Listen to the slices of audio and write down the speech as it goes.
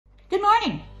Good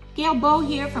morning. Gail Bouw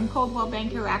here from Coldwell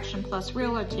Banker Action Plus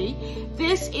Realty.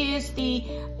 This is the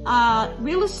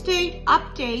real estate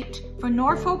update for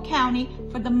Norfolk County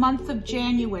for the month of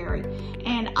January.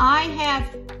 And I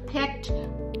have picked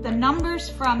the numbers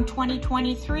from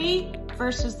 2023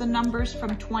 versus the numbers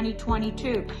from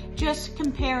 2022, just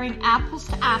comparing apples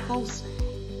to apples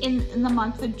in the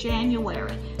month of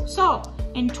January. So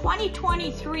in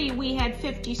 2023, we had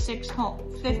 56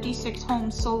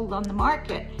 homes sold on the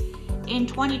market. In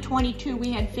 2022,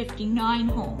 we had 59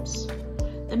 homes.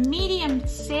 The median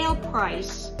sale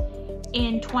price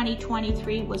in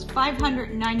 2023 was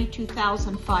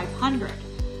 $592,500.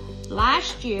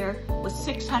 Last year was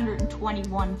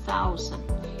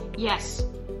 $621,000. Yes,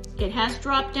 it has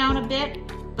dropped down a bit,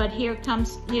 but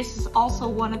this is also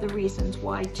one of the reasons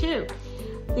why too.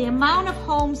 The amount of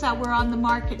homes that were on the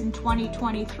market in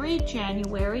 2023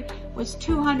 January was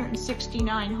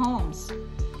 269 homes.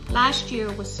 Last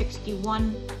year was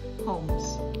 61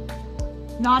 homes.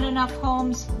 Not enough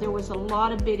homes. There was a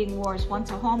lot of bidding wars. Once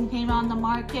a home came on the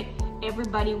market,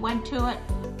 everybody went to it,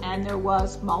 and there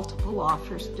was multiple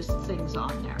offers, just things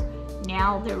on there.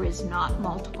 Now there is not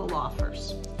multiple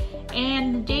offers.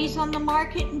 And the days on the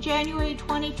market in January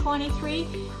 2023,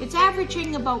 it's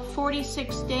averaging about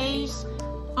 46 days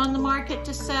on the market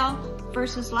to sell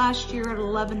versus last year at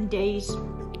 11 days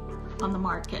on the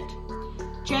market.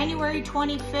 January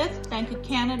 25th, Bank of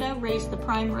Canada raised the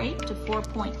prime rate to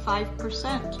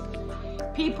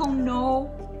 4.5%. People know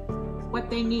what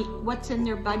they need, what's in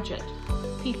their budget.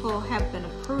 People have been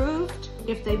approved.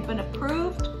 If they've been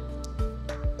approved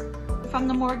from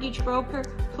the mortgage broker,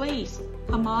 please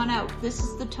come on out. This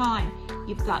is the time.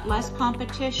 You've got less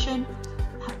competition.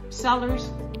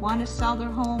 Sellers want to sell their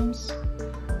homes,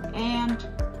 and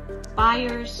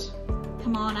buyers,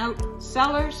 come on out.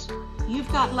 Sellers,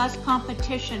 you've got less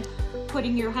competition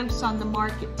putting your house on the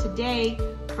market today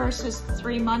versus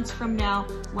 3 months from now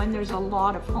when there's a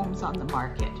lot of homes on the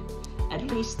market. At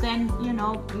least then, you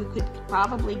know, you could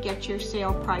probably get your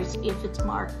sale price if it's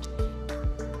marked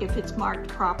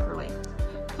properly.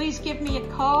 Please give me a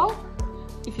call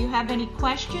if you have any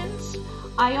questions.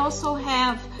 I also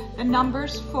have the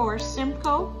numbers for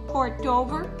Simcoe, Port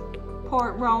Dover,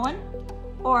 Port Rowan,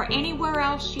 or anywhere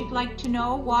else you'd like to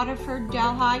know, Waterford,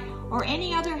 Delhi, or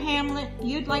any other hamlet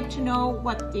you'd like to know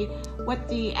what the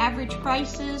average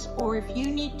price is, or if you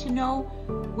need to know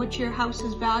what your house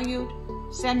is valued,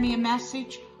 send me a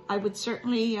message. I would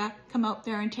certainly come out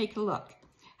there and take a look.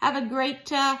 Have a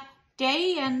great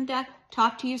day, and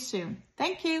talk to you soon.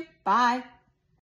 Thank you. Bye.